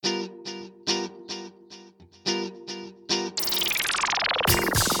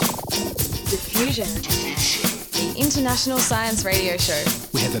Diffusion, the international science radio show.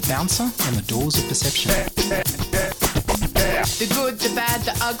 We have a bouncer on the doors of perception. The good, the bad,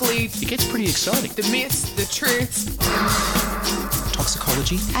 the ugly. It gets pretty exciting. The myths, the truths.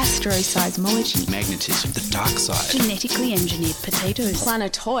 Toxicology. Astroseismology. Magnetism. The dark side. Genetically engineered potatoes.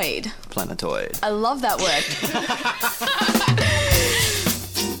 Planetoid. I love that word.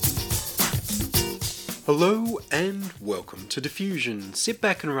 Hello and welcome to Diffusion. Sit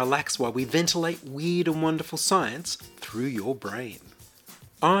back and relax while we ventilate weird and wonderful science through your brain.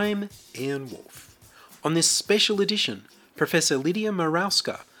 I'm Ian Wolfe. On this special edition, Professor Lidia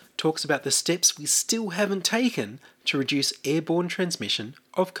Marowska talks about the steps we still haven't taken to reduce airborne transmission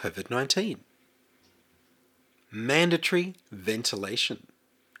of COVID-19. Mandatory ventilation.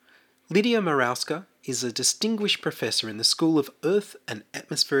 Lidia Marowska is a distinguished professor in the School of Earth and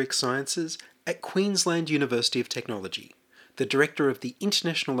Atmospheric Sciences at Queensland University of Technology, the director of the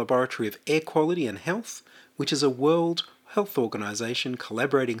International Laboratory of Air Quality and Health, which is a World Health Organisation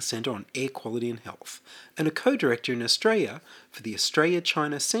collaborating centre on air quality and health, and a co-director in Australia for the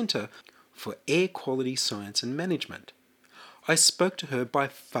Australia-China Centre for Air Quality Science and Management. I spoke to her by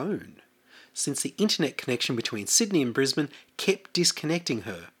phone, since the internet connection between Sydney and Brisbane kept disconnecting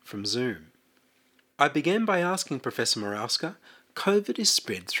her from Zoom. I began by asking Professor Marowska, COVID is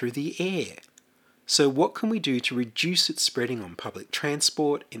spread through the air. So what can we do to reduce its spreading on public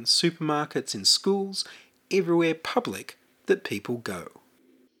transport, in supermarkets, in schools, everywhere public that people go?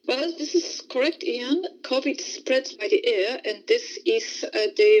 Well, this is correct, Ian. COVID spreads by the air, and this is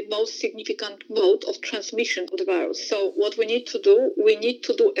the most significant mode of transmission of the virus. So what we need to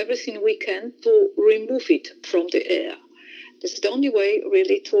do everything we can to remove it from the air. This is the only way,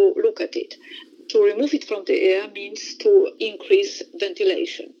 really, to look at it. To remove it from the air means to increase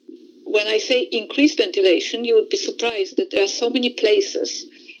ventilation. When I say increase ventilation, you would be surprised that there are so many places,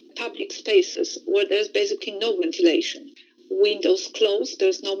 public spaces, where there's basically no ventilation. Windows closed,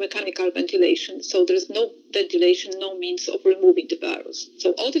 there's no mechanical ventilation, so there's no ventilation, no means of removing the virus.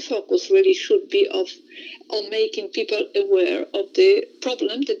 So all the focus really should be on making people aware of the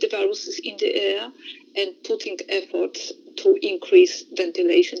problem that the virus is in the air and putting efforts to increase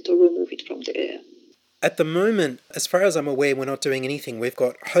ventilation to remove it from the air. At the moment, as far as I'm aware, we're not doing anything. We've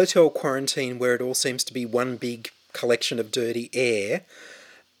got hotel quarantine where it all seems to be one big collection of dirty air,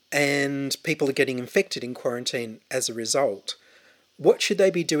 and people are getting infected in quarantine as a result. What should they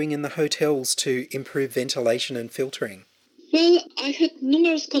be doing in the hotels to improve ventilation and filtering? Well, I had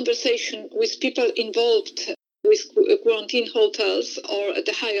numerous conversations with people involved with quarantine hotels or at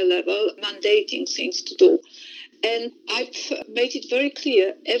the higher level mandating things to do. And I've made it very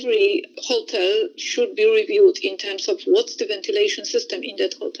clear every hotel should be reviewed in terms of what's the ventilation system in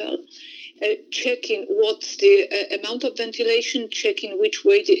that hotel, checking what's the amount of ventilation, checking which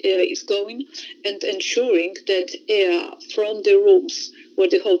way the air is going, and ensuring that air from the rooms where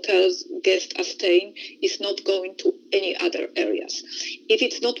the hotel's guests are staying is not going to any other areas. If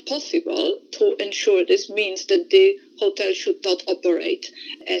it's not possible to ensure this, means that the hotel should not operate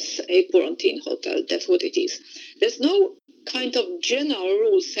as a quarantine hotel. That's what it is. There's no kind of general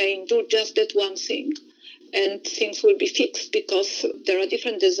rule saying do just that one thing and things will be fixed, because there are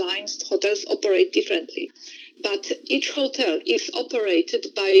different designs. Hotels operate differently. But each hotel is operated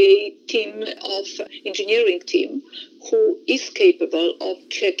by a team of engineering team who is capable of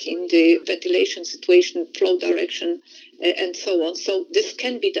checking the ventilation situation, flow direction, and so on. So this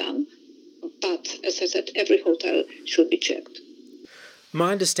can be done, but as I said, every hotel should be checked.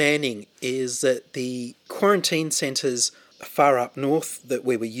 My understanding is that the quarantine centres far up north that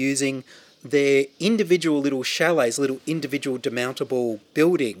we were using, they're individual little chalets, little individual demountable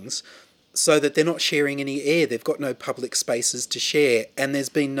buildings, so that they're not sharing any air. They've got no public spaces to share, and there's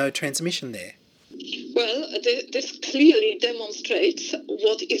been no transmission there. Well, this clearly demonstrates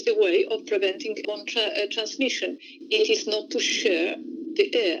what is the way of preventing transmission. It is not to share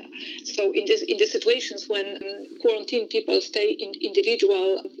the air. So in the situations when quarantine people stay in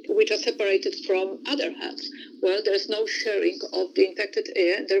individual, which are separated from other health, well, there's no sharing of the infected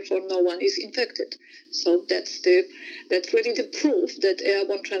air, and therefore no one is infected. So that's really the proof that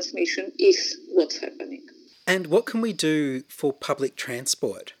airborne transmission is what's happening. And what can we do for public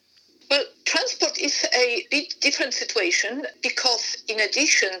transport? Well, transport is a bit different situation, because in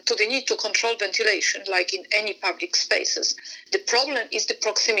addition to the need to control ventilation, like in any public spaces, the problem is the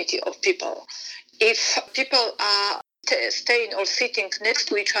proximity of people. If people are staying or sitting next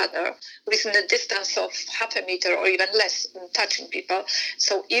to each other within a distance of half a meter or even less, touching people,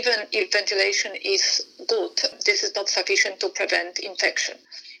 so even if ventilation is good, this is not sufficient to prevent infection.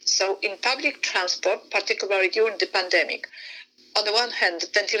 So in public transport, particularly during the pandemic, on the one hand,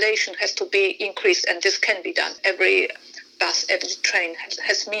 ventilation has to be increased, and this can be done. Every bus, every train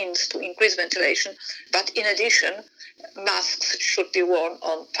has means to increase ventilation. But in addition, masks should be worn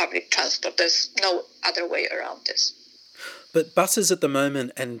on public transport. There's no other way around this. But buses at the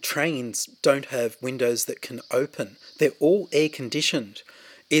moment and trains don't have windows that can open. They're all air-conditioned.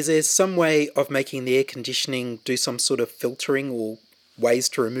 Is there some way of making the air conditioning do some sort of filtering or ways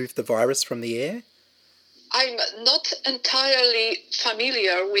to remove the virus from the air? I'm not entirely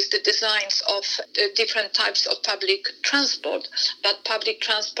familiar with the designs of the different types of public transport, but public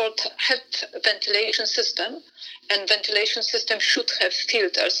transport have a ventilation system, and ventilation system should have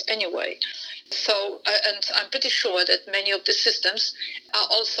filters anyway. So, and I'm pretty sure that many of the systems are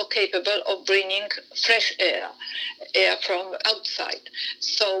also capable of bringing fresh air from outside.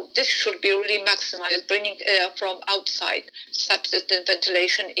 So this should be really maximized, bringing air from outside such that the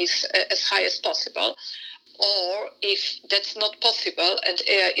ventilation is as high as possible. Or if that's not possible and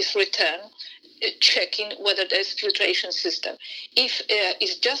air is returned, checking whether there's filtration system. If air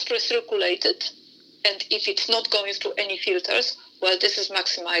is just recirculated and if it's not going through any filters, well, this is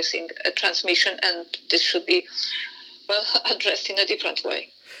maximizing a transmission, and this should be, well, addressed in a different way.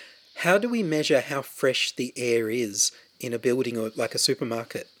 How do we measure how fresh the air is in a building or like a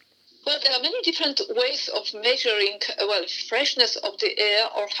supermarket? Well, there are many different ways of measuring, freshness of the air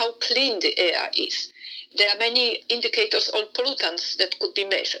or how clean the air is. There are many indicators or pollutants that could be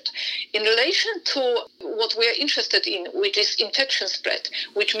measured. In relation to what we are interested in, which is infection spread,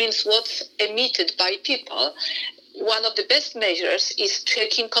 which means what's emitted by people, one of the best measures is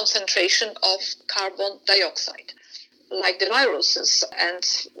checking concentration of carbon dioxide. Like the viruses, and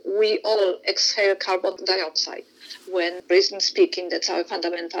we all exhale carbon dioxide. When reason speaking, that's our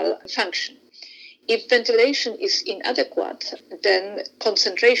fundamental function. If ventilation is inadequate, then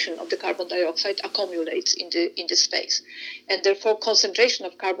concentration of the carbon dioxide accumulates in the space, and therefore concentration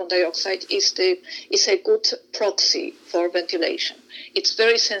of carbon dioxide is a good proxy for ventilation. It's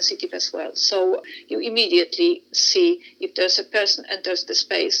very sensitive as well, so you immediately see if there's a person enters the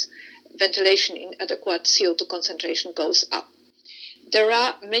space, ventilation inadequate, CO2 concentration goes up. There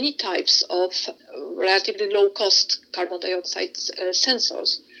are many types of relatively low-cost carbon dioxide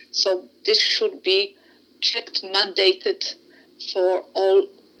sensors. So this should be checked, mandated for all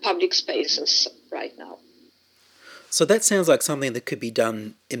public spaces right now. So that sounds like something that could be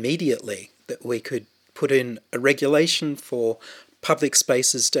done immediately, that we could put in a regulation for public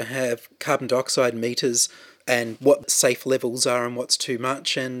spaces to have carbon dioxide meters and what safe levels are and what's too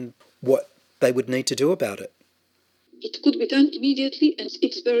much and what they would need to do about it. It could be done immediately, and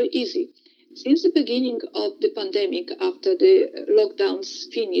it's very easy. Since the beginning of the pandemic, after the lockdowns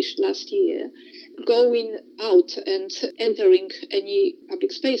finished last year, going out and entering any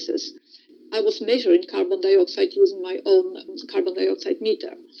public spaces, I was measuring carbon dioxide using my own carbon dioxide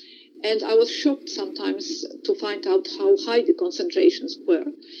meter. And I was shocked sometimes to find out how high the concentrations were.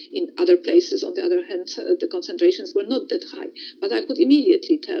 In other places, on the other hand, the concentrations were not that high. But I could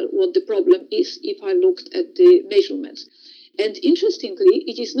immediately tell what the problem is if I looked at the measurements. And interestingly,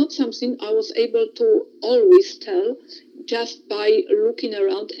 it is not something I was able to always tell just by looking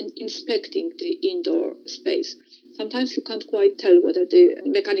around and inspecting the indoor space. Sometimes you can't quite tell whether the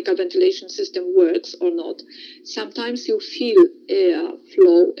mechanical ventilation system works or not. Sometimes you feel air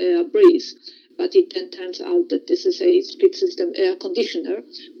flow, air breeze, but it then turns out that this is a split system air conditioner,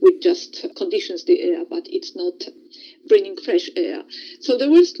 which just conditions the air, but it's not bringing fresh air. So there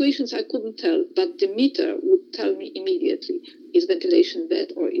were situations I couldn't tell, but the meter would tell me immediately, is ventilation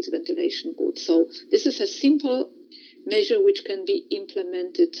bad or is ventilation good? So this is a simple measure which can be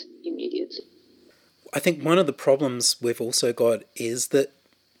implemented immediately. I think one of the problems we've also got is that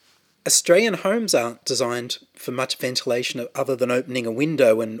Australian homes aren't designed for much ventilation other than opening a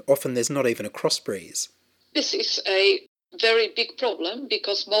window, and often there's not even a cross breeze. This is a very big problem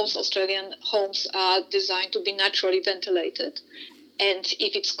because most Australian homes are designed to be naturally ventilated. And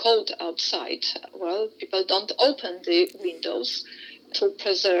if it's cold outside, well, people don't open the windows to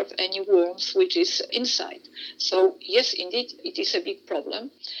preserve any warmth which is inside. So yes, indeed, it is a big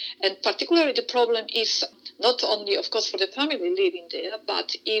problem. And particularly the problem is not only, of course, for the family living there,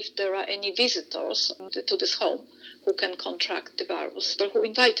 but if there are any visitors to this home who can contract the virus, or who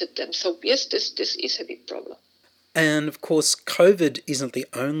invited them. So yes, this is a big problem. And of course, COVID isn't the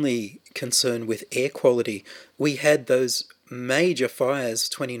only concern with air quality. We had those major fires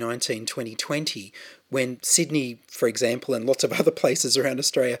 2019, 2020, when Sydney, for example, and lots of other places around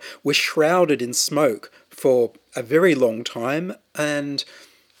Australia were shrouded in smoke for a very long time. And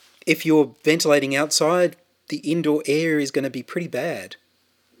if you're ventilating outside, the indoor air is going to be pretty bad.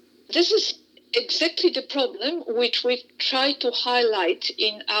 This is exactly the problem which we try to highlight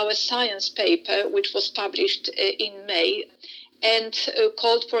in our science paper, which was published in May, and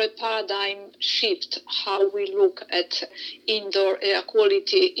called for a paradigm shift how we look at indoor air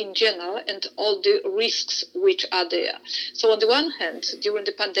quality in general and all the risks which are there. So on the one hand, during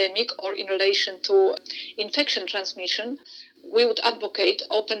the pandemic or in relation to infection transmission, we would advocate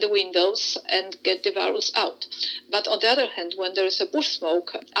open the windows and get the virus out. But on the other hand, when there is a bush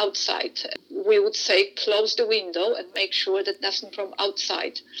smoke outside, we would say close the window and make sure that nothing from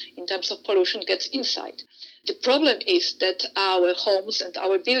outside in terms of pollution gets inside. The problem is that our homes and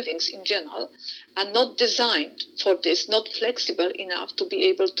our buildings in general are not designed for this, not flexible enough to be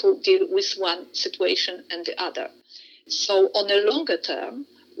able to deal with one situation and the other. So on a longer term,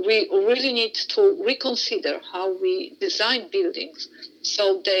 we really need to reconsider how we design buildings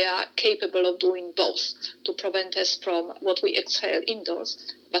so they are capable of doing both, to prevent us from what we exhale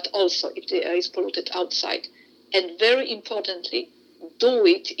indoors, but also if the air is polluted outside. And very importantly, do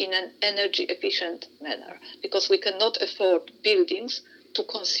it in an energy efficient manner, because we cannot afford buildings to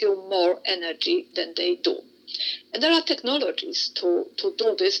consume more energy than they do. And there are technologies to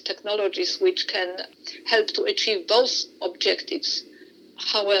do this, technologies which can help to achieve both objectives.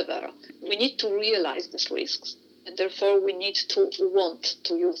 However, we need to realize these risks, and therefore we need to want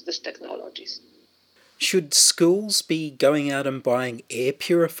to use these technologies. Should schools be going out and buying air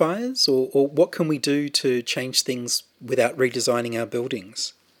purifiers, or what can we do to change things without redesigning our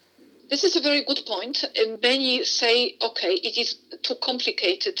buildings? This is a very good point. Many say, okay, it is too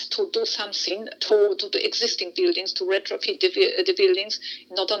complicated to do something to the existing buildings, to retrofit the buildings,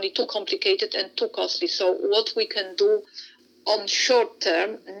 not only too complicated and too costly. So what we can do on short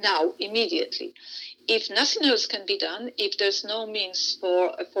term now, immediately. If nothing else can be done, if there's no means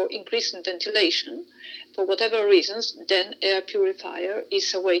for increasing ventilation, for whatever reasons, then air purifier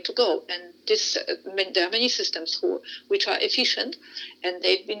is a way to go. And there are many systems which are efficient, and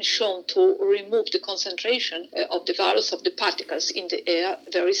they've been shown to remove the concentration of the virus, of the particles in the air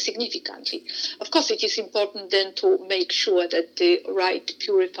very significantly. Of course, it is important then to make sure that the right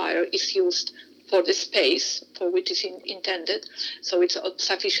purifier is used for the space for which it is intended, so it's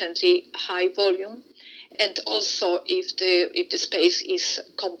sufficiently high volume. And also if the space is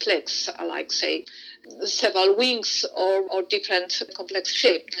complex, like say several wings or different complex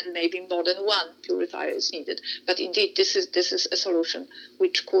shape, then maybe more than one purifier is needed. But indeed, this is a solution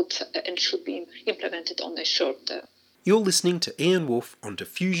which could and should be implemented on a short term. You're listening to Ian Wolfe on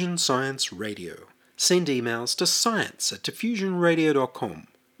Diffusion Science Radio. Send emails to science@diffusionradio.com.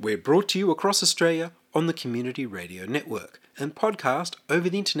 We're brought to you across Australia on the Community Radio Network and podcast over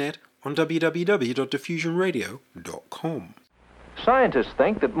the internet on www.diffusionradio.com. Scientists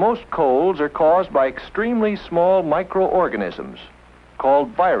think that most colds are caused by extremely small microorganisms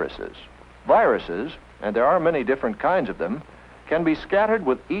called viruses. Viruses, and there are many different kinds of them, can be scattered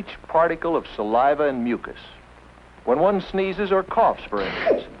with each particle of saliva and mucus. When one sneezes or coughs, for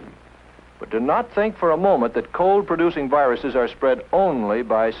instance. But do not think for a moment that cold-producing viruses are spread only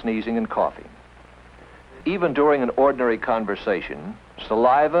by sneezing and coughing. Even during an ordinary conversation,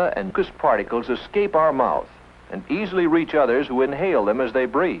 saliva and mucus particles escape our mouth and easily reach others who inhale them as they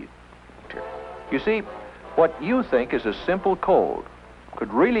breathe. You see, what you think is a simple cold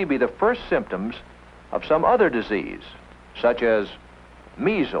could really be the first symptoms of some other disease, such as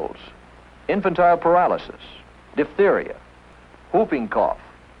measles, infantile paralysis, diphtheria, whooping cough,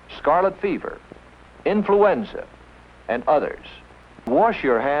 scarlet fever, influenza, and others. Wash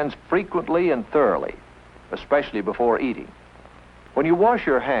your hands frequently and thoroughly, especially before eating. When you wash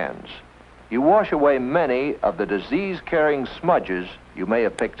your hands, you wash away many of the disease-carrying smudges you may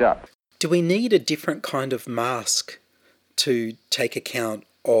have picked up. Do we need a different kind of mask to take account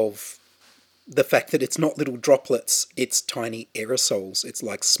of the fact that it's not little droplets, it's tiny aerosols, it's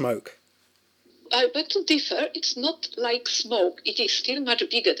like smoke? I beg to differ. It's not like smoke. It is still much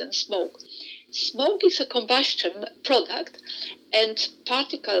bigger than smoke. Smoke is a combustion product, and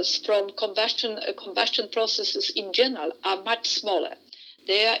particles from combustion processes in general are much smaller.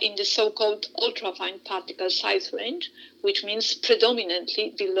 They are in the so-called ultrafine particle size range, which means predominantly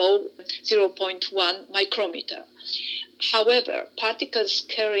below 0.1 micrometer. However, particles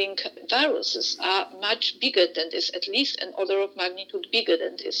carrying viruses are much bigger than this, at least an order of magnitude bigger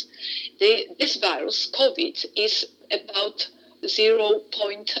than this. This virus, COVID, is about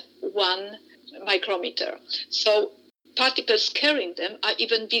 0.1 micrometer. So particles carrying them are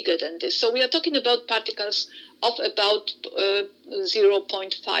even bigger than this. So we are talking about particles of about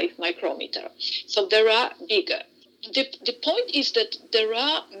 0.5 micrometer. So there are bigger. The point is that there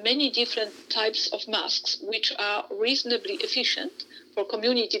are many different types of masks which are reasonably efficient, for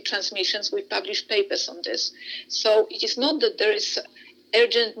community transmissions. We publish papers on this. So it is not that there is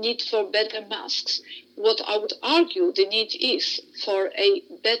urgent need for better masks. What I would argue the need is for a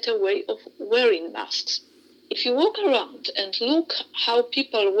better way of wearing masks. If you walk around and look how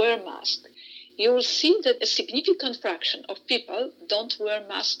people wear masks, you will see that a significant fraction of people don't wear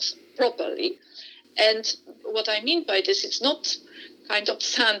masks properly. And what I mean by this, it's not kind of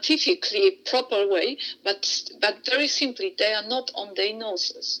scientifically proper way, but very simply, they are not on their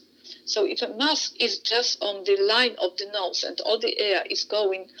noses. So if a mask is just on the line of the nose and all the air is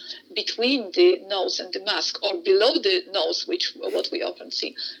going between the nose and the mask or below the nose, which what we often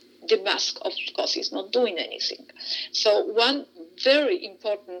see, the mask, of course, is not doing anything. So one very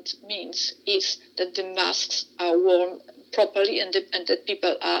important means is that the masks are worn properly and that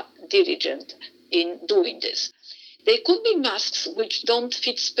people are diligent in doing this. They could be masks which don't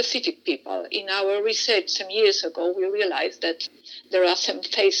fit specific people. In our research some years ago, we realized that there are some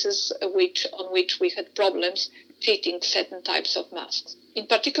faces on which we had problems fitting certain types of masks. In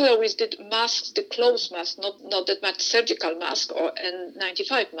particular with the masks, the closed mask, not that much surgical mask or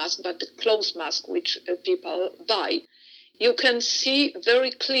N95 mask, but the closed mask which people buy. You can see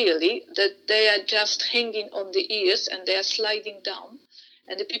very clearly that they are just hanging on the ears and they are sliding down.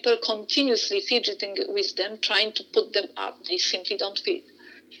 And the people continuously fidgeting with them, trying to put them up. They simply don't fit.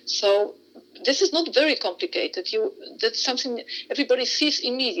 So this is not very complicated. That's something everybody sees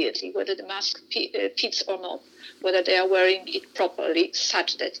immediately, whether the mask fits or not, whether they are wearing it properly,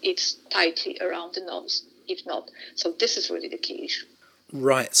 such that it's tightly around the nose, if not. So this is really the key issue.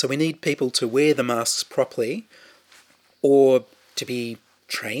 Right, so we need people to wear the masks properly or to be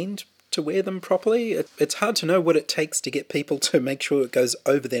trained to wear them properly. It's hard to know what it takes to get people to make sure it goes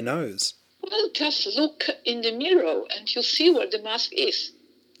over their nose. Well, just look in the mirror and you see where the mask is.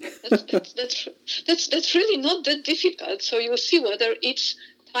 That's really not that difficult. So you see whether it's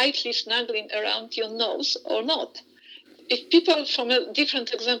tightly snuggling around your nose or not. If people, from a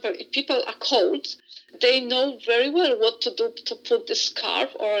different example, if people are cold, they know very well what to do to put the scarf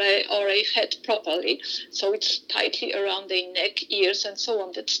or a hat properly, so it's tightly around their neck, ears, and so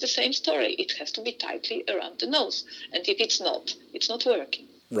on. That's the same story. It has to be tightly around the nose, and if it's not working.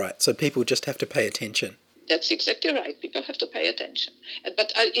 Right, so people just have to pay attention. That's exactly right. People have to pay attention.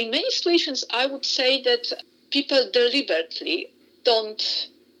 But in many situations, I would say that people deliberately don't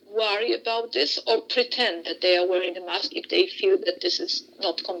worry about this or pretend that they are wearing a mask if they feel that this is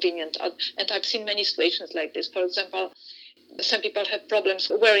not convenient. And I've seen many situations like this. For example, some people have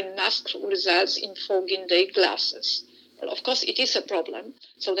problems wearing masks results in fogging their glasses. Well, of course, it is a problem.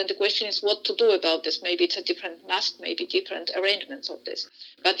 So then the question is what to do about this. Maybe it's a different mask, maybe different arrangements of this.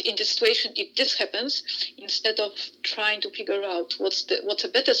 But in the situation, if this happens, instead of trying to figure out what's a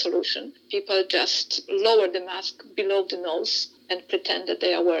better solution, people just lower the mask below the nose and pretend that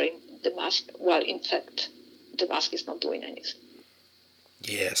they are wearing the mask, while in fact the mask is not doing anything.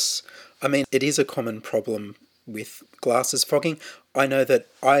 Yes. I mean, it is a common problem with glasses fogging. I know that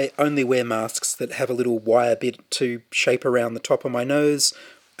I only wear masks that have a little wire bit to shape around the top of my nose,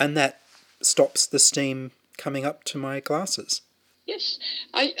 and that stops the steam coming up to my glasses. Yes,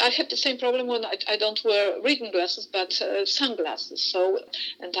 I have the same problem when I don't wear reading glasses, but sunglasses.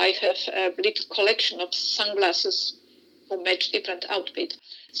 And I have a little collection of sunglasses who match different outfit.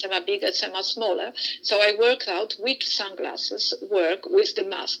 Some are bigger, some are smaller. So I worked out which sunglasses work with the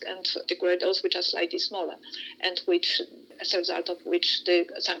mask and decorate those which are slightly smaller, and which, as a result of which, the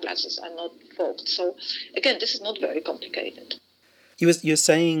sunglasses are not fogged. So again, this is not very complicated. You're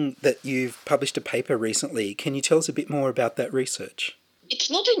saying that you've published a paper recently. Can you tell us a bit more about that research? It's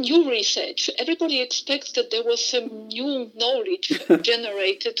not a new research. Everybody expects that there was some new knowledge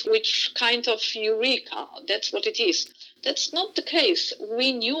generated, which kind of eureka, that's what it is. That's not the case.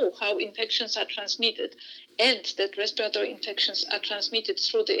 We knew how infections are transmitted and that respiratory infections are transmitted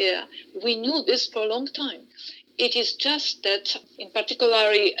through the air. We knew this for a long time. It is just that, in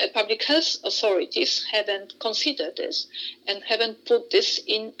particular, public health authorities haven't considered this and haven't put this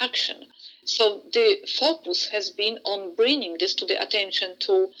in action. So the focus has been on bringing this to the attention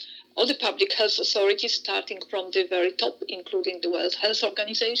to all the public health authorities, starting from the very top, including the World Health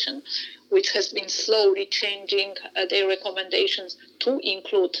Organization, which has been slowly changing their recommendations to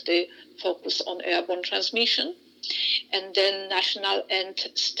include the focus on airborne transmission, and then national and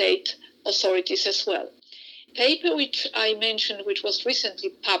state authorities as well. Paper which I mentioned, which was recently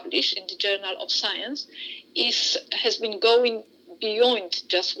published in the Journal of Science, has been going beyond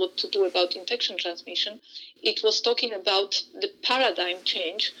just what to do about infection transmission. It was talking about the paradigm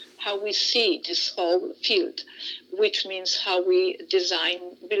change, how we see this whole field, which means how we design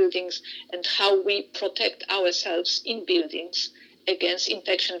buildings and how we protect ourselves in buildings against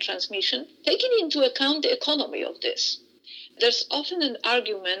infection transmission, taking into account the economy of this. There's often an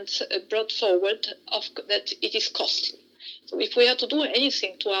argument brought forward that it is costly. So if we have to do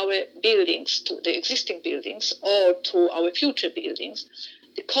anything to our buildings, to the existing buildings, or to our future buildings,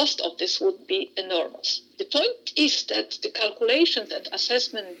 the cost of this would be enormous. The point is that the calculations and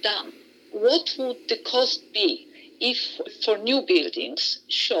assessment done, what would the cost be if for new buildings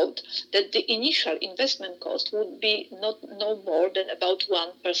showed that the initial investment cost would be no more than about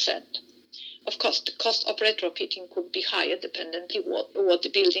 1%. Of course, the cost of retrofitting could be higher dependently what the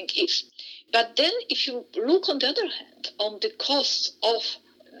building is. But then if you look on the other hand on the costs of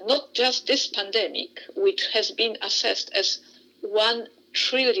not just this pandemic, which has been assessed as $1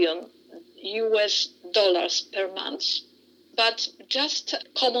 trillion per month, but just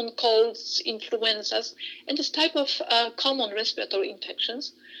common colds, influenzas, and this type of common respiratory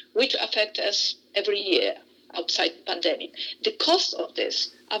infections, which affect us every year outside pandemic. The costs of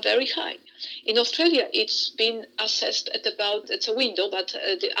this are very high. In Australia, it's been assessed at about, it's a window, but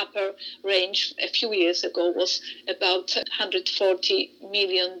the upper range a few years ago was about $140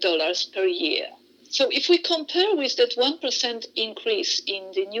 million per year. So if we compare with that 1% increase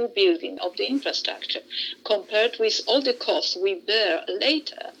in the new building of the infrastructure, compared with all the costs we bear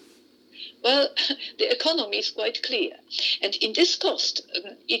later, well, the economy is quite clear. And in this cost,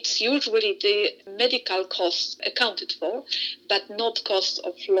 it's usually the medical costs accounted for, but not costs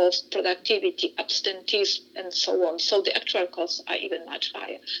of lost productivity, absenteeism, and so on. So the actual costs are even much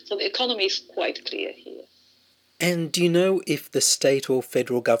higher. So the economy is quite clear here. And do you know if the state or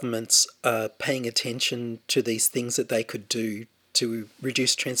federal governments are paying attention to these things that they could do to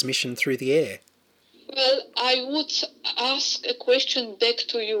reduce transmission through the air? Well, I would ask a question back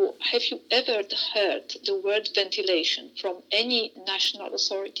to you. Have you ever heard the word ventilation from any national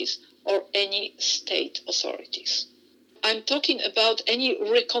authorities or any state authorities? I'm talking about any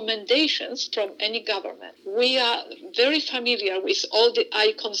recommendations from any government. We are very familiar with all the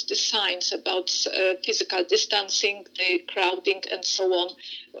icons, the signs about physical distancing, the crowding and so on,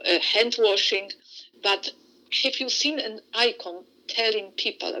 hand washing. But have you seen an icon telling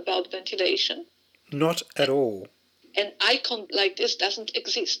people about ventilation? Not at all. An icon like this doesn't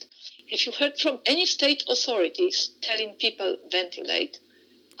exist. Have you heard from any state authorities telling people ventilate?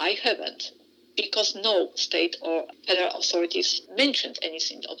 I haven't, because no state or federal authorities mentioned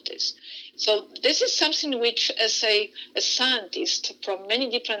anything of this. So this is something which, as a scientist from many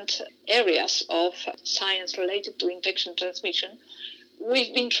different areas of science related to infection transmission,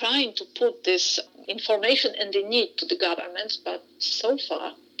 we've been trying to put this information and the need to the governments, but so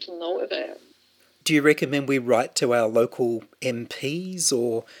far to no avail. Do you recommend we write to our local MPs,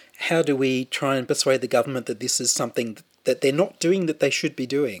 or how do we try and persuade the government that this is something that they're not doing that they should be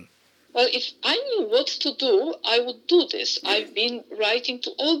doing? Well, if I knew what to do, I would do this. I've been writing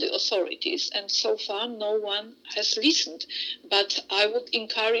to all the authorities, and so far no one has listened. But I would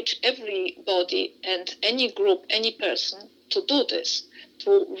encourage everybody and any group, any person to do this,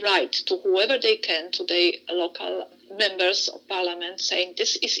 to write to whoever they can, to the local members of parliament, saying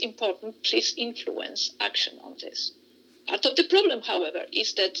this is important, please influence action on this. Part of the problem, however,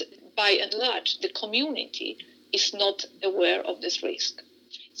 is that by and large the community is not aware of this risk.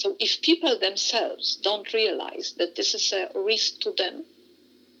 So if people themselves don't realize that this is a risk to them,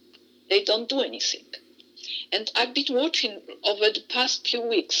 they don't do anything. And I've been watching over the past few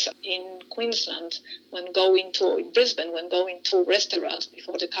weeks in Queensland, in Brisbane, when going to restaurants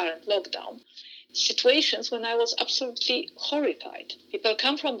before the current lockdown, situations when I was absolutely horrified. People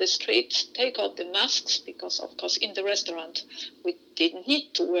come from the street, take off the masks, because of course in the restaurant we didn't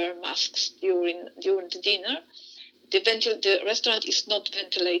need to wear masks during the dinner. The restaurant is not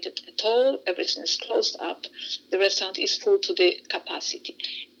ventilated at all. Everything is closed up. The restaurant is full to the capacity.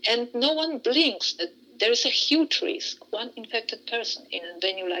 And no one blinks that there is a huge risk. One infected person in a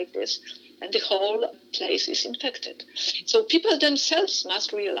venue like this, and the whole place is infected. So people themselves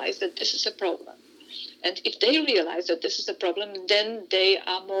must realize that this is a problem. And if they realize that this is a problem, then they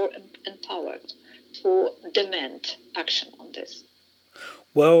are more empowered to demand action on this.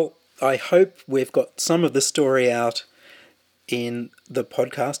 Well, I hope we've got some of the story out in the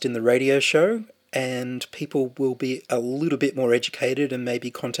podcast, in the radio show, and people will be a little bit more educated and maybe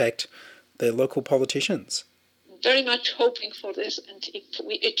contact their local politicians. Very much hoping for this, and if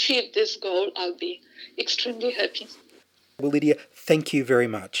we achieve this goal, I'll be extremely happy. Well, Lydia, thank you very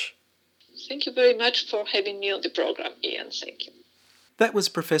much. Thank you very much for having me on the program, Ian. Thank you. That was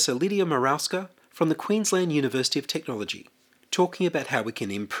Professor Lydia Morawska from the Queensland University of Technology, talking about how we can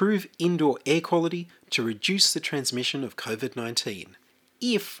improve indoor air quality to reduce the transmission of COVID-19,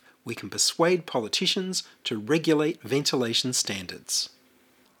 if we can persuade politicians to regulate ventilation standards.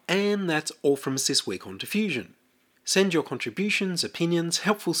 And that's all from us this week on Diffusion. Send your contributions, opinions,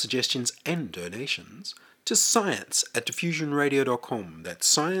 helpful suggestions and donations to science@diffusionradio.com. That's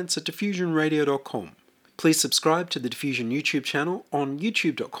science@diffusionradio.com. Please subscribe to the Diffusion YouTube channel on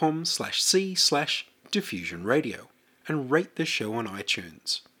youtube.com/c/diffusionradio and rate the show on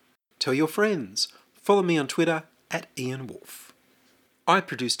iTunes. Tell your friends. Follow me on Twitter @IanWolf. I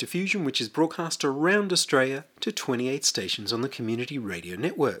produce Diffusion, which is broadcast around Australia to 28 stations on the Community Radio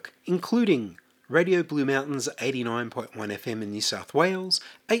Network, including Radio Blue Mountains 89.1 FM in New South Wales,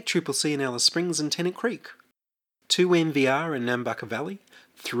 8CCC in Alice Springs and Tennant Creek, 2 MVR in Nambucca Valley,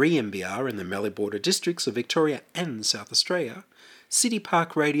 3 MVR in the Mallee Border districts of Victoria and South Australia, City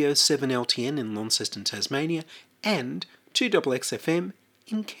Park Radio 7LTN in Launceston, Tasmania, and 2XXFM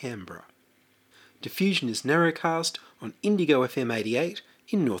in Canberra. Diffusion is narrowcast on Indigo FM 88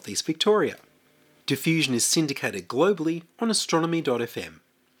 in northeast Victoria. Diffusion is syndicated globally on astronomy.fm.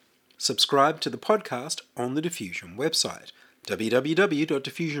 Subscribe to the podcast on the Diffusion website,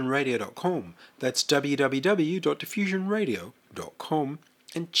 www.diffusionradio.com. That's www.diffusionradio.com,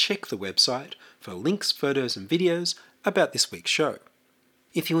 and check the website for links, photos and videos about this week's show.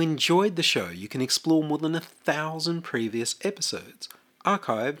 If you enjoyed the show, you can explore more than 1,000 previous episodes,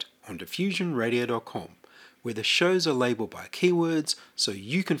 archived on diffusionradio.com, where the shows are labelled by keywords so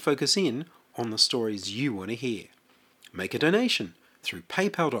you can focus in on the stories you want to hear. Make a donation through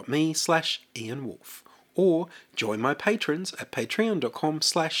paypal.me/IanWolf, or join my patrons at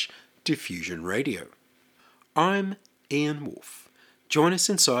patreon.com/diffusionradio. I'm Ian Wolf. Join us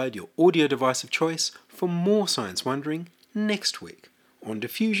inside your audio device of choice for more science wondering next week on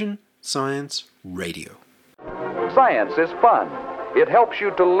Diffusion Science Radio. Science is fun. It helps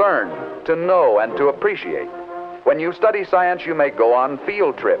you to learn, to know, and to appreciate. When you study science, you may go on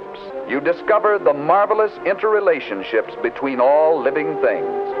field trips. You discover the marvelous interrelationships between all living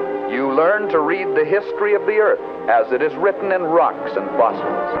things. You learn to read the history of the Earth as it is written in rocks and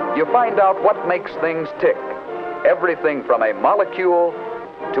fossils. You find out what makes things tick, everything from a molecule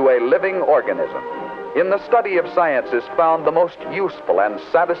to a living organism. In the study of science is found the most useful and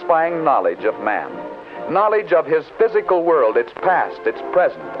satisfying knowledge of man. Knowledge of his physical world, its past, its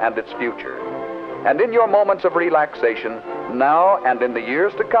present, and its future. And in your moments of relaxation, now and in the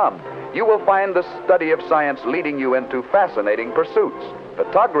years to come, you will find the study of science leading you into fascinating pursuits: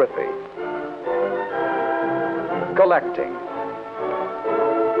 photography, collecting.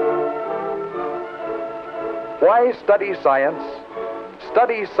 Why study science?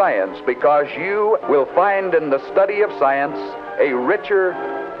 Study science because you will find in the study of science a richer,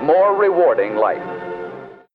 more rewarding life.